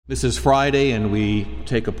This is Friday, and we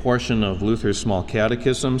take a portion of Luther's Small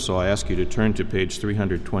Catechism, so I ask you to turn to page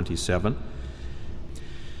 327.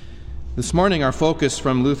 This morning, our focus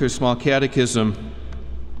from Luther's Small Catechism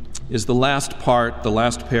is the last part, the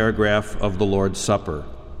last paragraph of the Lord's Supper.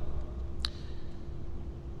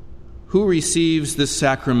 Who receives this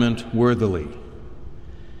sacrament worthily?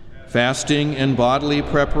 Fasting and bodily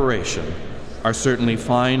preparation are certainly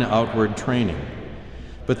fine outward training,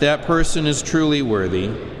 but that person is truly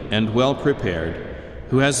worthy and well prepared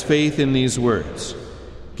who has faith in these words,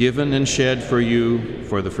 given and shed for you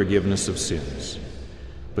for the forgiveness of sins.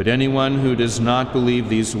 But anyone who does not believe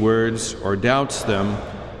these words or doubts them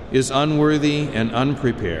is unworthy and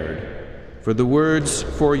unprepared, for the words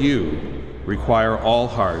for you require all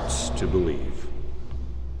hearts to believe.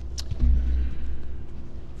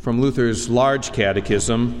 From Luther's large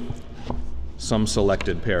catechism, some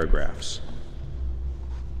selected paragraphs.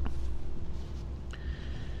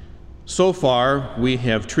 So far, we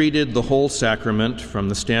have treated the whole sacrament from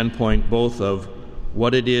the standpoint both of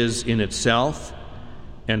what it is in itself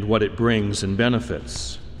and what it brings and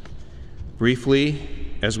benefits. Briefly,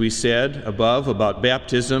 as we said above about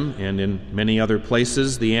baptism and in many other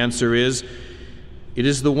places, the answer is, it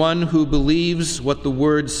is the one who believes what the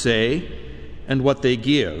words say and what they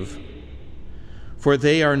give, for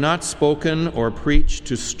they are not spoken or preached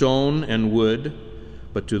to stone and wood,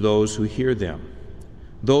 but to those who hear them,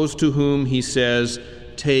 those to whom he says,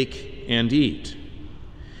 "Take and eat."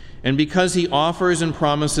 And because he offers and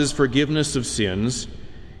promises forgiveness of sins,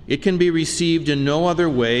 it can be received in no other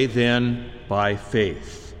way than by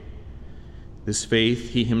faith. This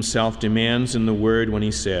faith he himself demands in the word when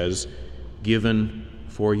he says, "Given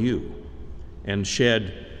for you," and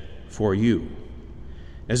 "shed for you."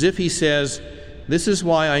 As if he says, "This is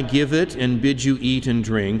why I give it and bid you eat and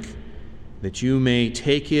drink, that you may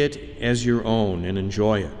take it as your own and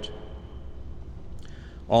enjoy it."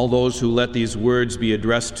 All those who let these words be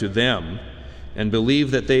addressed to them and believe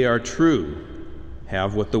that they are true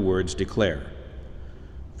have what the words declare.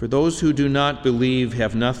 For those who do not believe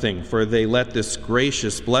have nothing, for they let this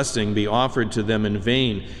gracious blessing be offered to them in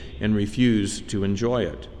vain and refuse to enjoy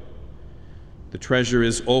it. The treasure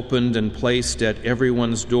is opened and placed at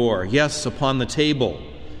everyone's door, yes, upon the table,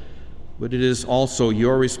 but it is also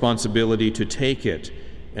your responsibility to take it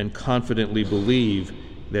and confidently believe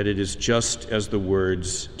that it is just as the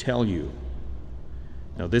words tell you.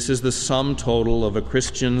 Now, this is the sum total of a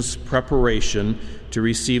Christian's preparation to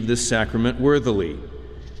receive this sacrament worthily.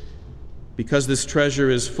 Because this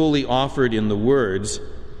treasure is fully offered in the words,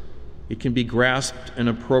 it can be grasped and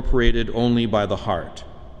appropriated only by the heart.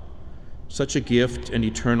 Such a gift and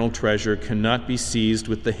eternal treasure cannot be seized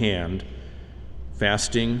with the hand.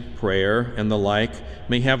 Fasting, prayer, and the like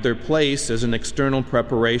may have their place as an external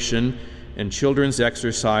preparation and children's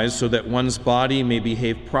exercise so that one's body may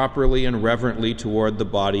behave properly and reverently toward the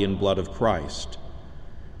body and blood of Christ.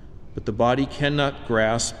 But the body cannot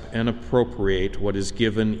grasp and appropriate what is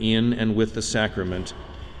given in and with the sacrament.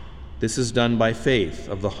 This is done by faith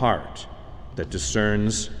of the heart that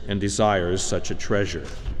discerns and desires such a treasure.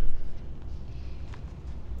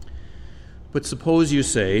 But suppose you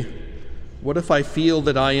say, "What if I feel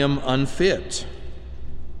that I am unfit?"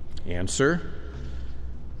 Answer: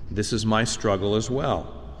 this is my struggle as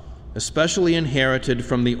well, especially inherited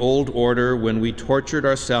from the old order when we tortured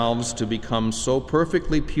ourselves to become so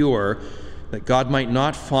perfectly pure that God might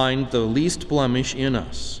not find the least blemish in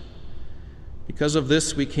us. Because of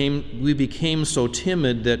this, we became so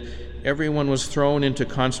timid that everyone was thrown into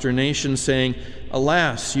consternation, saying,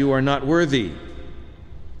 "Alas, you are not worthy."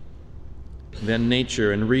 Then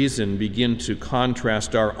nature and reason begin to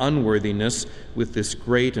contrast our unworthiness with this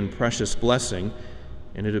great and precious blessing,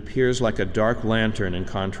 and it appears like a dark lantern in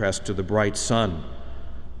contrast to the bright sun,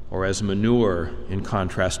 or as manure in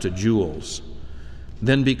contrast to jewels.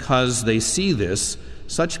 Then because they see this,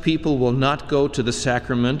 such people will not go to the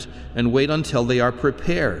sacrament and wait until they are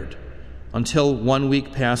prepared, until 1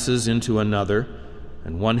 week passes into another,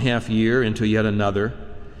 and 1/2 year into yet another.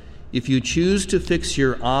 If you choose to fix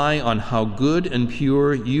your eye on how good and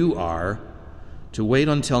pure you are, to wait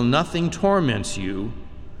until nothing torments you,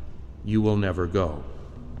 you will never go.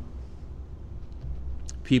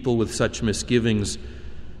 People with such misgivings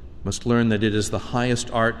must learn that it is the highest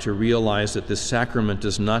art to realize that this sacrament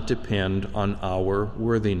does not depend on our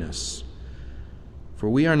worthiness. For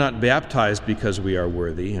we are not baptized because we are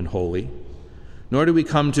worthy and holy, nor do we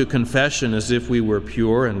come to confession as if we were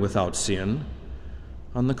pure and without sin.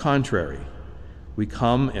 On the contrary, we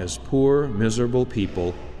come as poor, miserable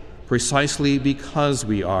people precisely because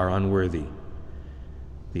we are unworthy.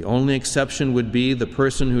 The only exception would be the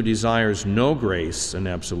person who desires no grace and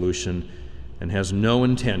absolution and has no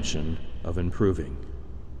intention of improving.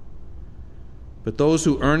 But those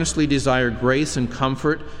who earnestly desire grace and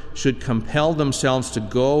comfort should compel themselves to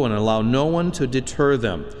go and allow no one to deter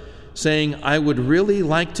them, saying, "I would really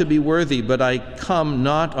like to be worthy, but I come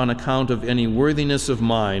not on account of any worthiness of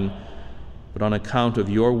mine, but on account of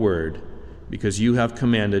your word, because you have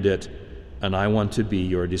commanded it, and I want to be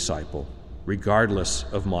your disciple, regardless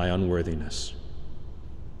of my unworthiness."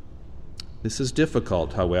 This is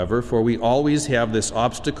difficult, however, for we always have this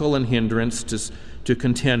obstacle and hindrance to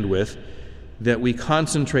contend with, that we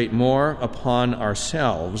concentrate more upon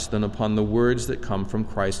ourselves than upon the words that come from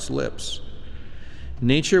Christ's lips.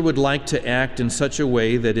 Nature would like to act in such a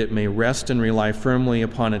way that it may rest and rely firmly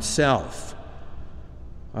upon itself.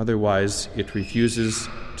 Otherwise, it refuses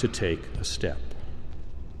to take a step.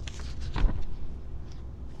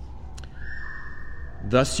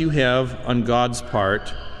 Thus you have, on God's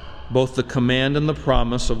part, both the command and the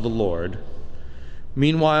promise of the Lord.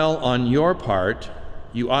 Meanwhile, on your part,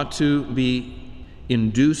 you ought to be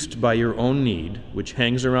induced by your own need, which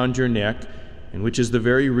hangs around your neck, and which is the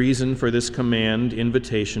very reason for this command,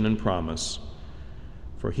 invitation, and promise.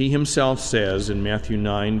 For he himself says in Matthew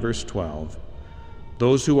 9, verse 12,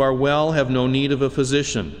 "Those who are well have no need of a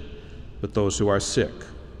physician, but those who are sick.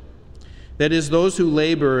 That is, those who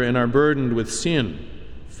labor and are burdened with sin,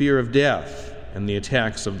 fear of death, and the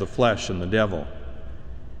attacks of the flesh and the devil.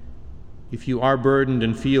 If you are burdened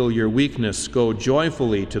and feel your weakness, go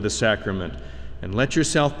joyfully to the sacrament, and let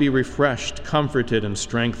yourself be refreshed, comforted, and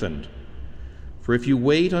strengthened. For if you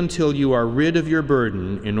wait until you are rid of your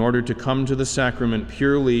burden in order to come to the sacrament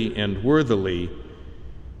purely and worthily,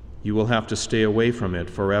 you will have to stay away from it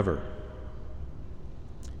forever."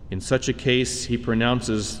 In such a case, he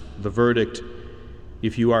pronounces the verdict,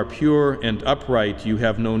 "If you are pure and upright, you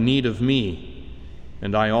have no need of me,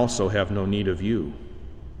 and I also have no need of you."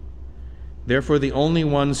 Therefore, the only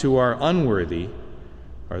ones who are unworthy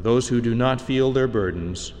are those who do not feel their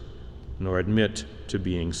burdens, nor admit to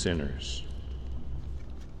being sinners.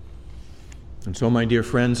 And so, my dear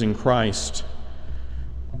friends in Christ,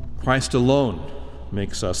 Christ alone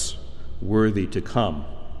makes us worthy to come.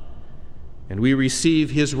 And we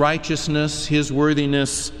receive his righteousness, his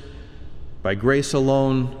worthiness, by grace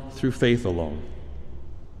alone, through faith alone.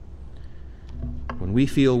 When we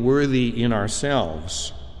feel worthy in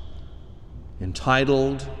ourselves,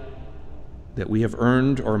 entitled, that we have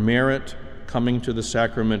earned or merit coming to the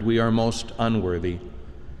sacrament, we are most unworthy.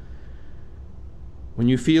 When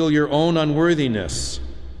you feel your own unworthiness,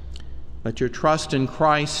 let your trust in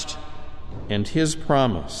Christ and his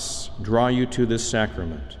promise draw you to this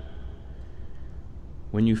sacrament.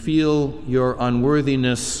 When you feel your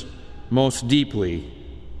unworthiness most deeply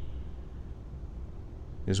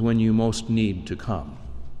is when you most need to come.